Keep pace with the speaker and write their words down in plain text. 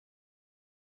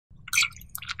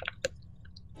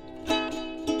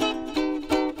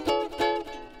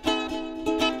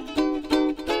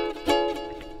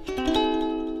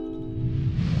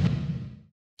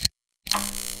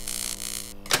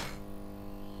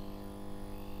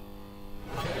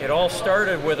It all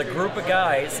started with a group of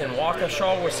guys in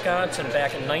Waukesha, Wisconsin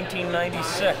back in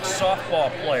 1996,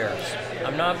 softball players.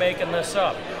 I'm not making this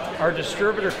up. Our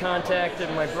distributor contacted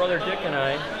my brother Dick and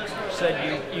I,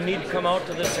 said you need to come out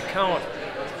to this account,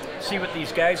 see what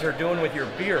these guys are doing with your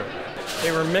beer.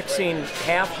 They were mixing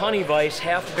half honey vice,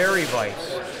 half berry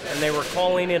vice, and they were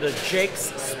calling it a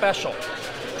Jake's Special.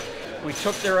 We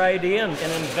took their idea and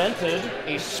invented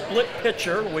a split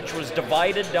pitcher, which was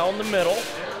divided down the middle,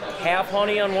 half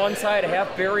honey on one side,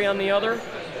 half berry on the other,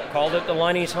 called it the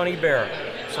Leine's Honey Bear.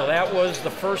 So that was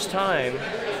the first time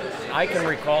I can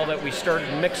recall that we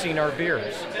started mixing our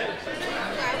beers.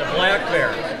 The Black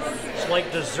Bear, it's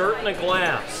like dessert in a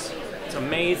glass. It's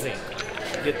amazing.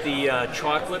 You get the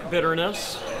chocolate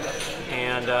bitterness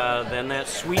and then that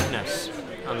sweetness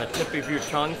on the tip of your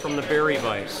tongue from the berry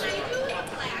vice.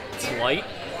 It's light,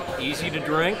 easy to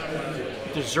drink,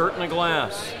 dessert in a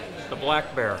glass, the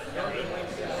Black Bear.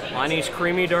 Leine's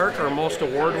Creamy Dark, our most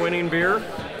award-winning beer,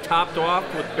 topped off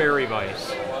with berry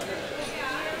vice.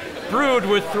 Brewed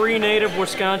with 3 native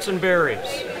Wisconsin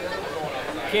berries.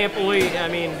 Can't believe, I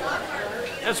mean,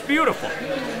 that's beautiful.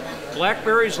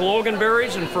 Blackberries,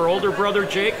 loganberries, and for older brother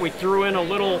Jake, we threw in a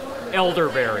little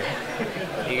elderberry.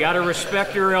 You gotta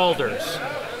respect your elders.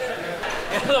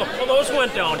 Well, those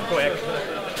went down quick.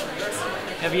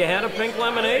 Have you had a pink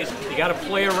lemonade? You gotta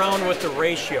play around with the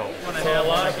ratio. A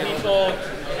lot of people,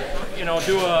 you know,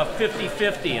 do a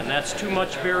 50-50, and that's too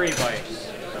much berry vice.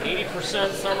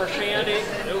 80% summer shandy.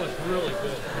 It was really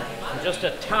good. Just a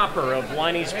topper of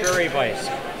Leine's berry vice.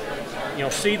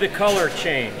 You'll see the color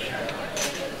change.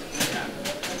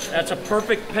 That's a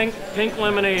perfect pink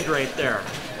lemonade right there.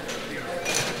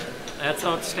 That's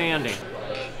outstanding.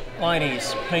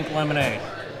 Leine's pink lemonade.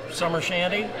 Summer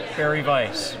shandy, berry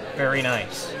vice. Very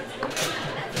nice.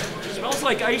 Smells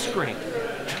like ice cream.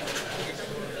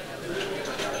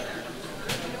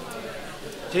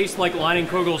 Tastes like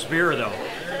Leinenkugel's beer though.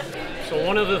 So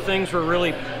one of the things we're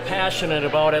really passionate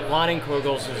about at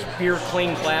Leinenkugel's is beer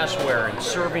clean glassware and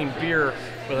serving beer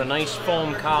with a nice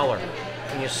foam collar.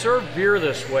 When you serve beer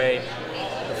this way,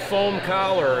 the foam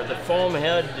collar, the foam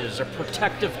head is a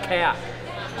protective cap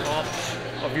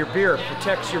of your beer. It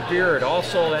protects your beer. It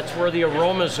also, that's where the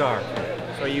aromas are.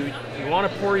 So you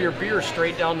want to pour your beer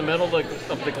straight down the middle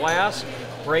of the glass,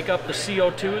 break up the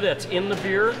CO2 that's in the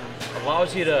beer,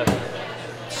 allows you to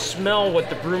smell what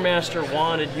the brewmaster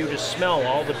wanted you to smell,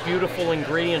 all the beautiful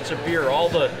ingredients of beer, all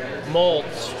the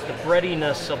malts, the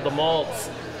breadiness of the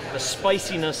malts, the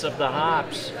spiciness of the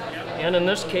hops, and in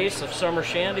this case of summer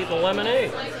shandy, the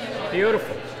lemonade.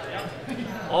 Beautiful.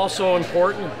 Also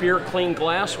important, beer clean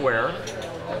glassware.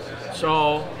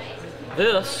 So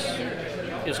this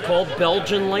is called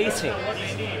Belgian lacing,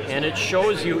 and it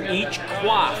shows you each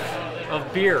quaff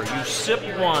of beer. You sip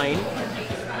wine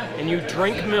and you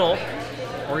drink milk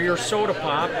or your soda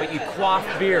pop, but you quaff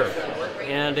beer.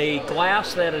 And a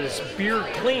glass that is beer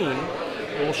clean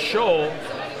will show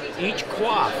each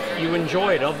quaff you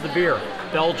enjoyed of the beer.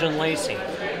 Belgian lacing.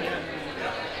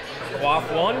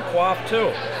 Quaff 1, quaff 2.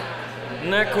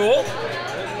 Isn't that cool?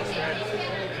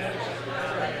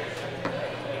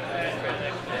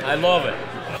 I love it.